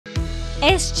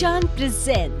S. Chand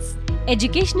presents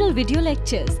educational video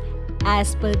lectures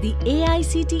as per the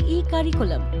AICTE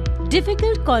curriculum.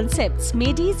 Difficult concepts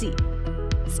made easy.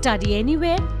 Study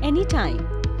anywhere, anytime.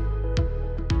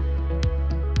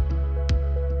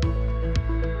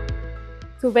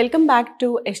 So welcome back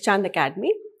to S. Chand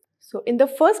Academy. So in the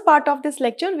first part of this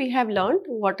lecture, we have learned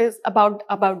what is about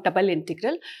double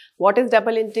integral. What is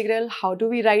double integral? How do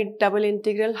we write double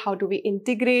integral? How do we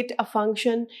integrate a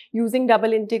function using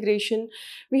double integration?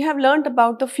 We have learned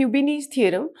about the Fubini's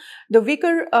theorem. The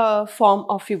weaker form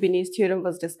of Fubini's theorem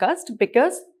was discussed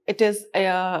because it is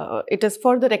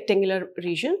for the rectangular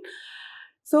region.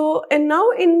 So, and now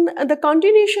in the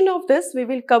continuation of this, we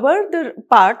will cover the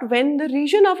part when the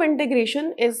region of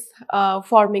integration is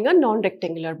forming a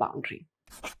non-rectangular boundary.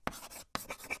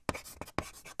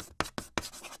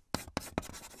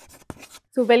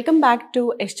 So, welcome back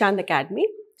to S. Chand Academy.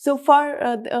 So,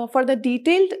 for the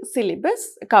detailed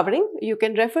syllabus covering, you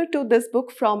can refer to this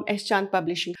book from S. Chand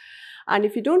Publishing. And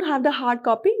if you don't have the hard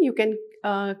copy, you can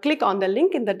click on the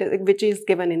link which is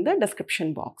given in the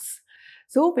description box.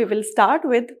 So, we will start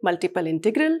with multiple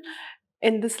integral.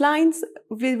 In this lines,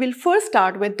 we will first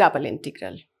start with double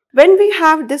integral. When we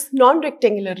have this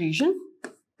non-rectangular region,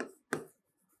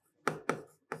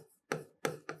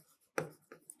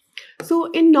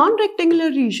 so in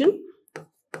non-rectangular region,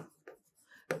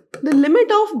 the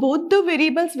limit of both the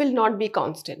variables will not be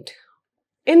constant.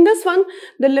 In this one,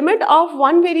 the limit of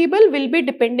one variable will be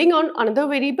depending on another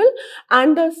variable,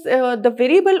 and the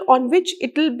variable on which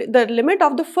the limit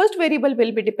of the first variable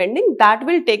will be depending, that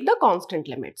will take the constant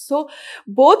limit. So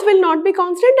both will not be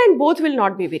constant and both will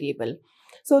not be variable.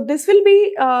 So this will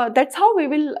be, that's how we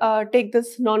will take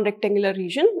this non-rectangular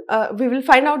region. We will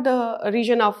find out the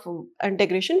region of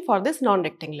integration for this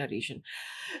non-rectangular region.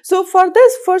 So for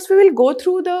this, first we will go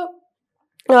through the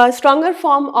stronger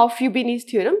form of Fubini's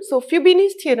theorem. So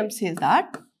Fubini's theorem says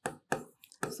that,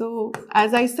 so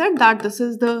as I said that this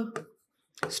is the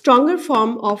stronger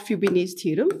form of Fubini's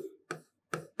theorem.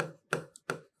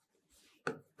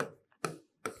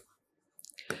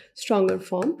 Stronger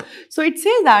form. So it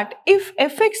says that if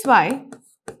fxy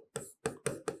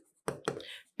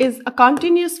is a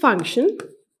continuous function,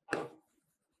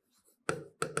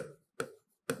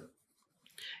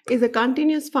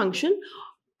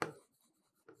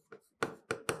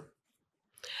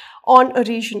 on a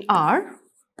region R,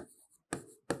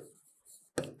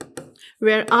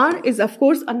 where R is of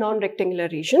course a non-rectangular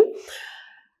region,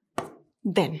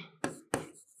 then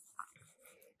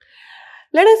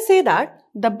let us say that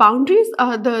the boundaries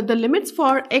are the limits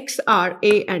for x are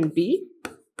a and b,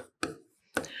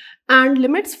 and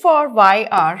limits for y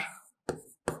are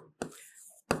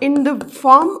in the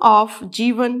form of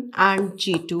g1 and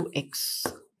g2x.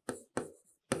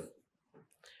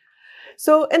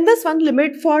 So in this one,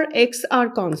 limit for x are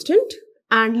constant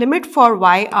and limit for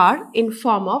y are in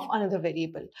form of another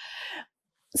variable.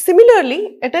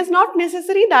 Similarly, it is not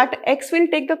necessary that x will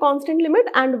take the constant limit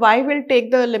and y will take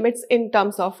the limits in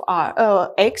terms of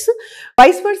x.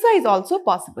 Vice versa is also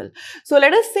possible. So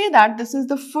let us say that this is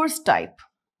the first type.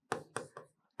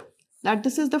 That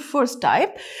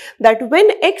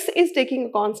when x is taking a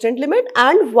constant limit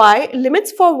and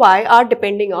limits for y are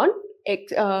depending on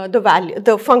x,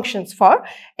 the functions for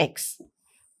x.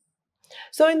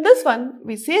 So in this one,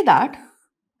 we say that,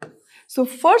 so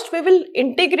first we will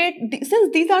integrate,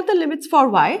 since these are the limits for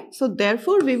y, so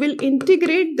therefore we will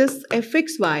integrate this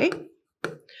fxy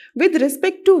with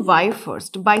respect to y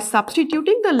first by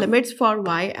substituting the limits for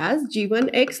y as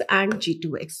g1x and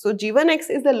g2x. So g1x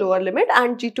is the lower limit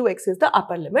and g2x is the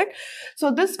upper limit.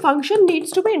 So this function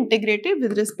needs to be integrated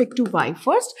with respect to y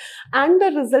first, and the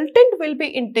resultant will be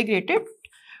integrated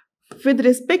with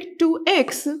respect to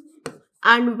x,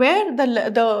 and where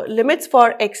the limits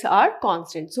for x are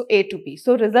constant, so a to b.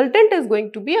 So resultant is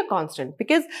going to be a constant,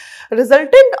 because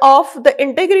resultant of the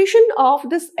integration of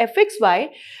this fxy,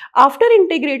 after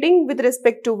integrating with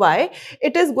respect to y,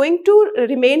 it is going to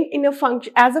remain in a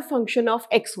function as a function of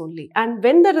x only, and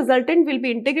when the resultant will be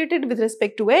integrated with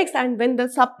respect to x and when the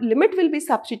limit will be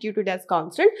substituted as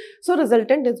constant, so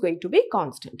resultant is going to be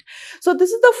constant. So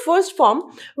this is the first form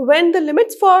when the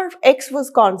limits for x was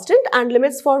constant and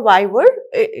limits for y were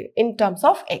in terms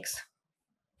of x.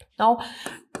 Now,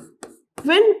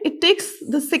 when it takes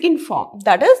the second form,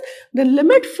 that is the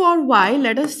limit for y,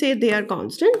 let us say they are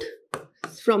constant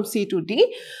from c to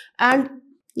d, and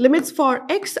limits for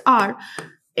x are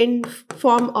in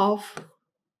form of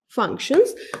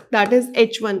functions, that is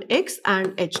h1x and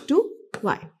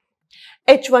h2y,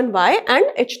 h1y and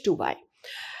h2y.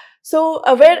 So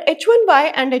where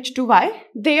h1y and h2y,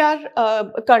 they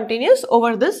are continuous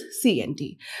over this c and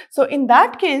d. So in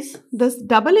that case, this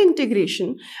double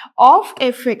integration of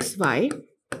fxy,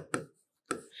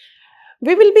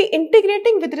 we will be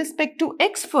integrating with respect to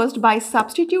x first by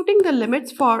substituting the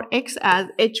limits for x as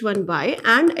h1y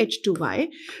and h2y.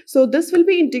 So this will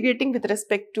be integrating with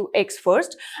respect to x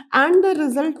first, and the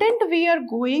resultant we are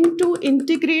going to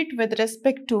integrate with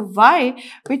respect to y,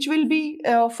 which will be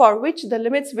for which the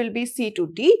limits will be c to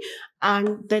d,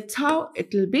 and that's how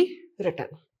it will be written.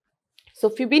 So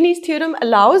Fubini's theorem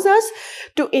allows us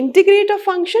to integrate a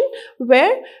function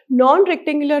where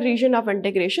non-rectangular region of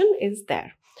integration is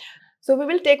there. So we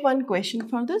will take one question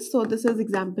for this. So this is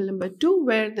example number 2,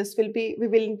 where this will be, we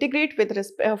will integrate with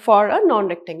respect for a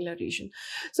non-rectangular region.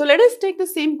 So let us take the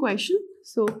same question.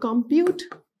 So compute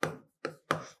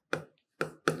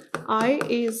I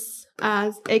is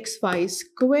as xy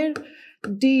square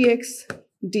dx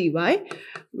dy,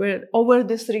 where over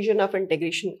this region of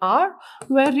integration R,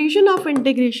 where region of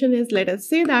integration is, let us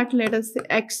say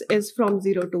x is from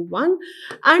 0 to 1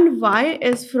 and y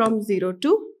is from 0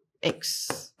 to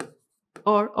x.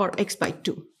 Or x by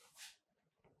 2.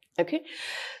 Okay.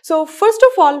 So first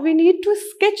of all, we need to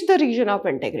sketch the region of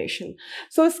integration.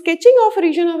 So sketching of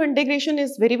region of integration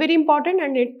is very, very important,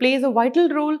 and it plays a vital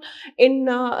role in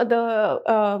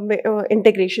the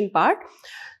integration part.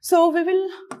 So we will,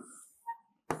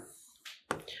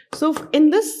 so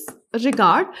in this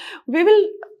regard, we will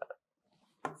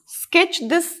sketch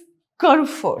this curve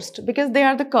first, because they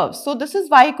are the curves. So this is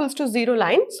y equals to 0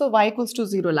 line. So y equals to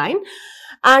 0 line.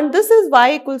 And this is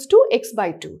y equals to x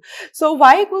by 2. So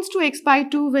y equals to x by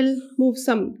 2 will move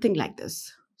something like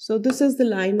this. So this is the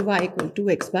line y equal to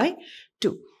x by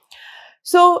 2.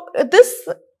 So this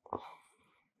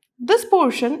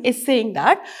portion is saying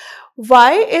that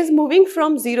y is moving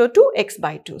from 0 to x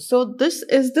by 2. So this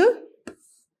is the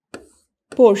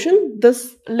portion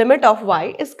this limit of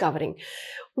y is covering.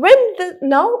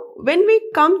 Now when we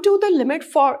come to the limit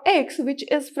for x, which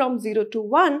is from 0 to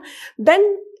 1,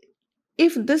 then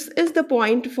if this is the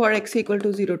point for x equal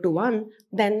to 0 to 1,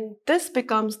 then this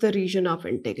becomes the region of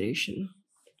integration.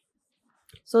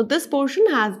 So this portion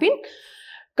has been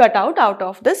cut out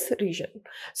of this region.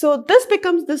 So this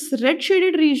becomes, this red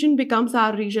shaded region becomes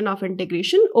our region of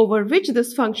integration over which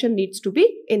this function needs to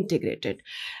be integrated.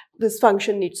 This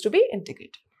function needs to be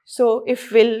integrated. So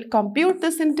if we'll compute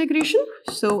this integration,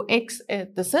 so x,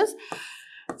 this is,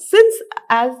 since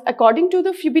as according to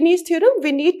the Fubini's theorem,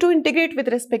 we need to integrate with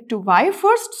respect to y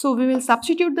first. So we will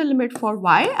substitute the limit for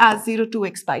y as 0 to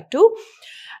x by 2,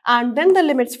 and then the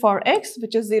limits for x,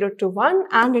 which is 0 to 1,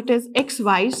 and it is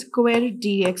xy square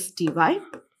dx dy.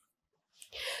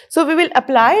 So we will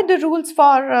apply the rules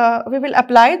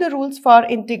for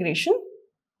integration.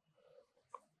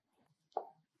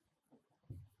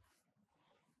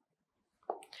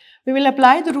 We will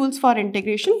apply the rules for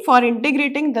integration for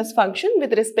integrating this function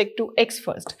with respect to x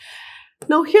first.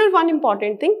 Now here one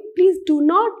important thing, please do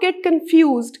not get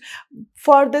confused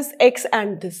for this x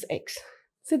and this x.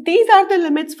 So these are the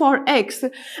limits for x,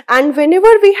 and whenever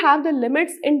we have the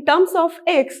limits in terms of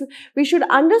x, we should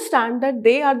understand that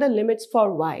they are the limits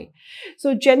for y.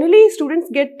 So generally students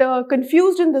get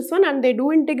confused in this one, and they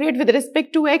do integrate with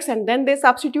respect to x and then they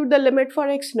substitute the limit for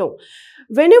x. No.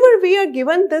 Whenever we are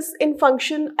given this in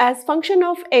function as function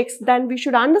of x, then we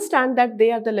should understand that they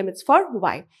are the limits for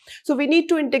y. So we need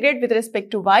to integrate with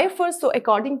respect to y first. So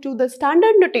according to the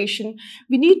standard notation,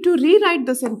 we need to rewrite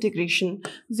this integration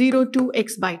 0 to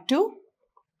x by 2.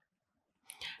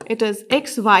 It is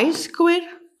xy square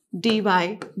dy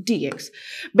dx,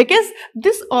 because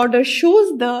this order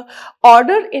shows the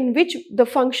order in which the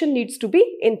function needs to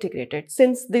be integrated.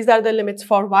 Since these are the limits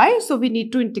for y, so we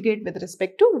need to integrate with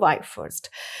respect to y first.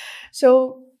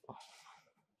 So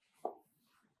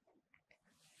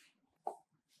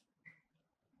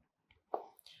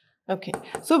okay,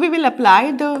 so we will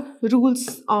apply the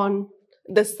rules on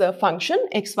this function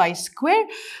xy square.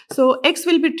 So x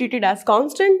will be treated as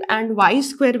constant and y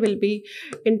square will be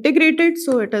integrated.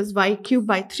 So it is y cube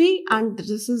by 3, and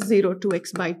this is 0 to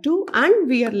x by 2, and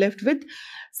we are left with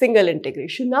single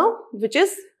integration now, which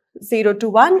is 0 to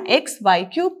 1 x y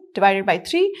cube divided by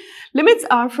 3. Limits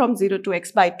are from 0 to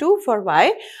x by 2 for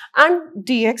y, and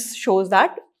dx shows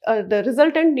that the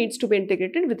resultant needs to be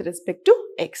integrated with respect to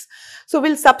x. So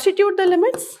we'll substitute the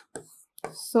limits.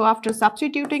 So after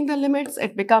substituting the limits,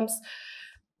 it becomes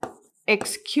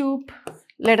x cube.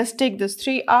 Let us take this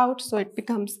 3 out. So it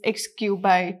becomes x cube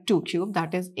by 2 cube,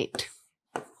 that is 8.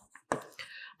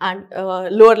 And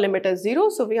lower limit is 0,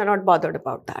 so we are not bothered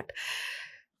about that.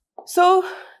 So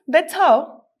that's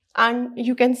how, and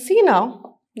you can see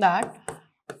now that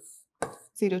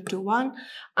 0 to 1,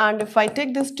 and if I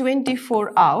take this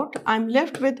 24 out, I'm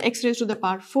left with x raised to the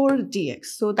power 4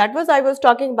 dx. So that was I was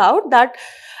talking about, that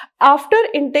after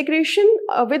integration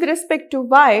with respect to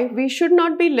y, we should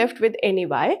not be left with any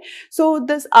y. So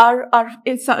this our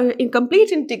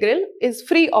incomplete integral is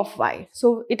free of y.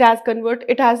 So it has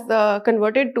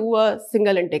converted to a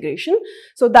single integration.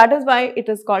 So that is why it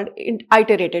is called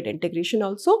iterated integration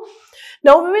also.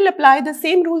 Now we will apply the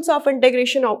same rules of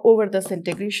integration over this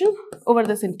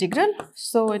integral.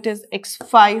 So it is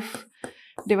x5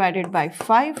 divided by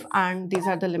 5, and these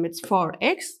are the limits for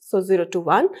x, so 0 to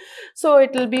 1. So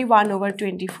it will be 1 over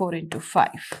 24 into 5.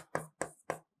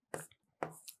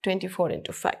 24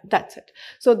 into 5, that's it.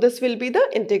 So this will be the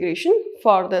integration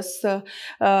for this the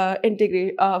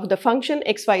function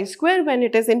xy square when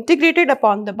it is integrated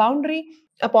upon the boundary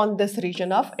upon this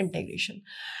region of integration.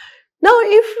 Now,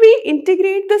 if we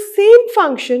integrate the same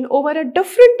function over a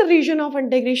different region of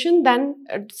integration, then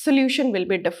solution will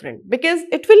be different, because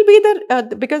it will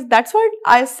be because that's what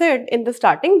I said in the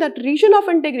starting, that region of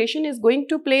integration is going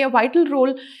to play a vital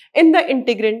role in the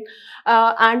integrand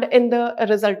and in the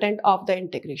resultant of the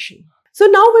integration. So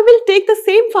now we will take the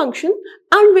same function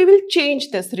and we will change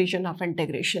this region of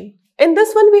integration. In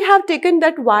this one, we have taken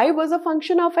that y was a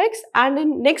function of x, and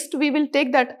in next we will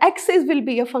take that x will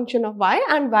be a function of y,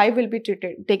 and y will be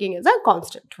taking as a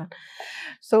constant one.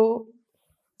 So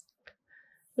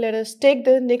let us take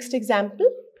the next example.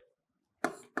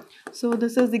 So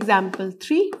this is example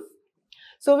 3.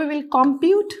 So we will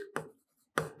compute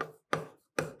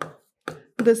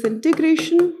this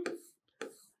integration.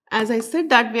 As I said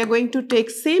that we are going to take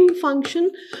same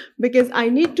function, because I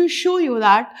need to show you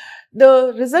that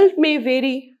the result may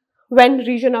vary when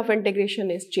region of integration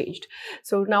is changed.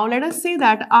 So now let us say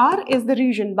that R is the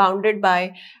region bounded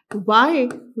by y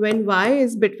when y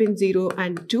is between 0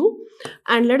 and 2,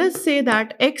 and let us say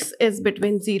that x is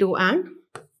between 0 and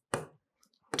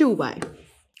 2y.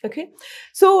 Okay,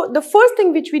 so the first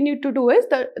thing which we need to do is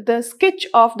the sketch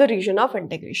of the region of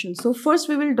integration. So first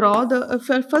we will draw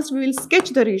first we will sketch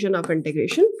the region of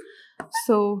integration.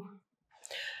 So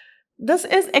this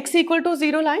is x equal to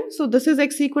 0 line. So this is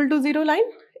x equal to 0 line.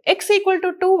 X equal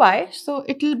to 2y. So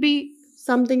it will be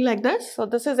something like this. So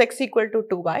this is x equal to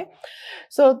 2y.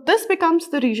 So this becomes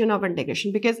the region of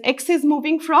integration, because x is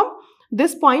moving from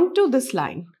this point to this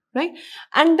line, right?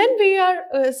 And then we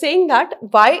are saying that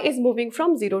y is moving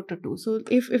from 0 to 2. So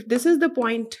if this is the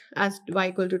point as y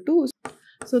equal to 2,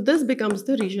 so this becomes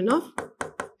the region of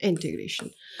integration.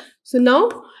 So now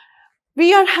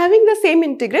we are having the same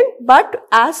integrand, but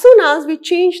as soon as we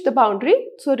change the boundary,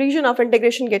 so region of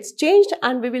integration gets changed,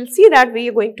 and we will see that we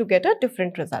are going to get a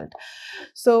different result.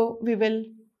 So we will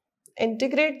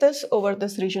integrate this over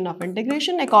this region of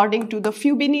integration according to the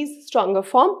Fubini's stronger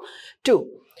form 2.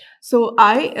 So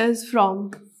I is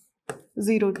from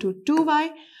 0 to 2y,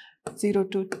 0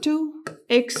 to 2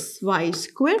 xy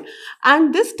square,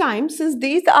 and this time, since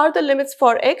these are the limits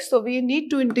for x, so we need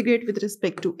to integrate with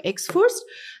respect to x first.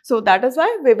 So that is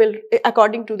why we will,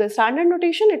 according to the standard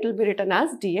notation, it will be written as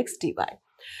dx dy.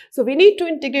 So we need to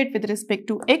integrate with respect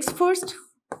to x first.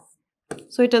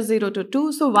 So it is 0 to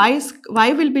 2, so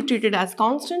y will be treated as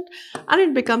constant, and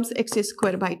it becomes x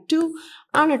square by 2,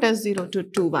 and it is 0 to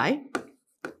 2y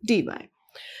dy.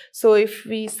 So if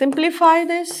we simplify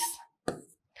this,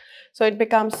 so it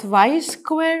becomes y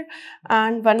square,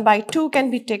 and 1 by 2 can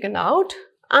be taken out,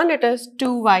 and it is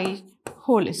 2y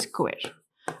whole square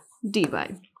dy.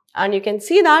 And you can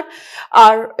see that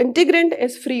our integrand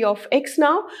is free of x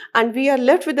now, and we are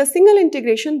left with a single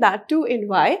integration, that too in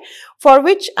y, for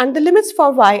which, and the limits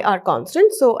for y are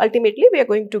constant. So ultimately we are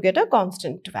going to get a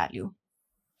constant value.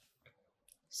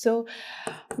 So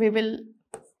we will,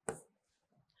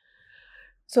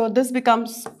 so this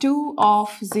becomes 2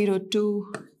 of 0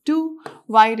 to 2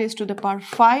 y raised to the power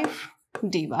 5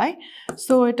 dy.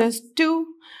 So it is 2,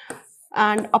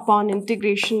 and upon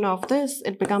integration of this,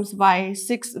 it becomes y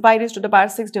raised to the power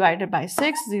 6 divided by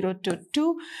 6, 0 to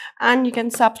 2, and you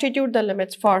can substitute the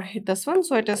limits for this one.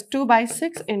 So it is 2 by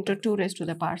 6 into 2 raised to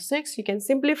the power 6. You can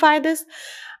simplify this,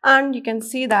 and you can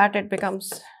see that it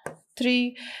becomes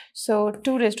 3. So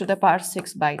 2 raised to the power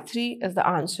 6 by 3 is the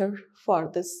answer for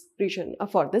this region,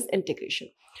 for this integration.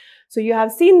 So you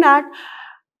have seen that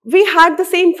we had the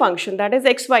same function, that is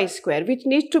xy square, which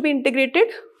needs to be integrated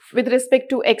with respect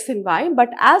to x and y, but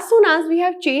as soon as we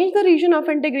have changed the region of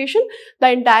integration,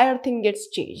 the entire thing gets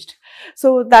changed.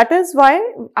 So that is why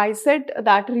I said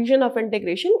that region of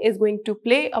integration is going to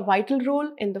play a vital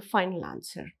role in the final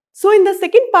answer. So in the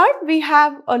second part, we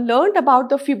have learned about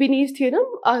the Fubini's theorem,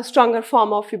 a stronger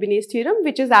form of Fubini's theorem,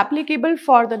 which is applicable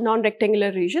for the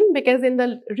non-rectangular region, because in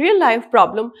the real life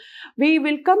problem, we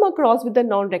will come across with the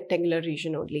non-rectangular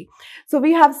region only. So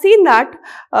we have seen that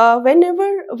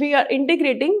whenever we are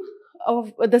integrating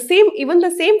even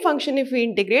the same function, if we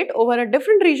integrate over a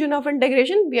different region of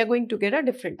integration, we are going to get a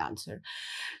different answer.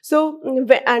 So,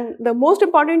 and the most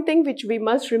important thing which we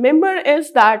must remember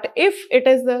is that if it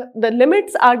is the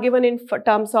limits are given in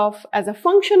terms of as a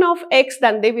function of x,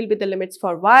 then they will be the limits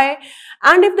for y,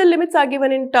 and if the limits are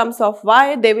given in terms of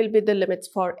y, they will be the limits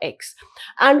for x.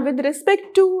 And with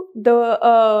respect to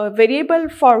the variable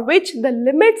for which the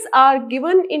limits are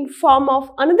given in form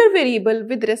of another variable,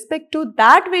 with respect to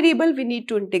that variable we need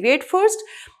to integrate first.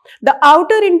 The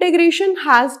outer integration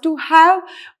has to have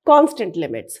constant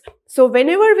limits. So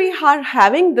whenever we are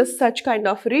having this such kind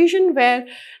of region where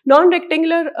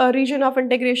non-rectangular region of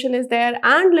integration is there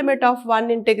and limit of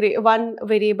one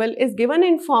variable is given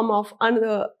in form of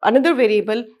another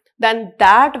variable, then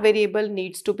that variable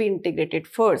needs to be integrated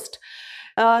first.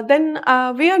 Then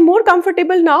we are more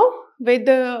comfortable now with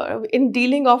in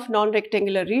dealing of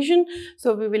non-rectangular region.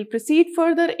 So we will proceed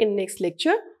further in next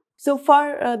lecture. So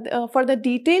for the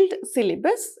detailed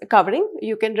syllabus covering,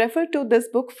 you can refer to this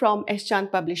book from S.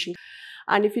 Chand Publishing.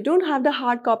 And if you don't have the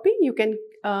hard copy, you can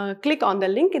click on the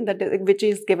link which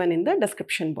is given in the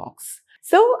description box.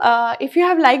 So if you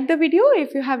have liked the video,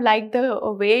 if you have liked the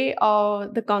way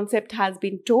the concept has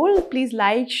been told, please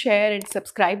like, share and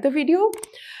subscribe the video.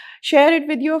 Share it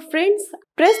with your friends.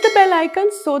 Press the bell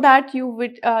icon so that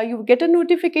you get a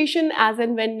notification as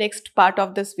and when next part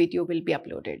of this video will be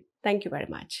uploaded. Thank you very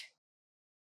much.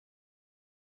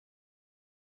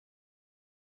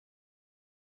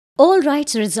 All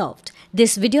rights reserved.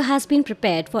 This video has been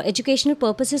prepared for educational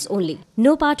purposes only.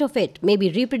 No part of it may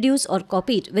be reproduced or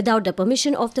copied without the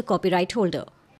permission of the copyright holder.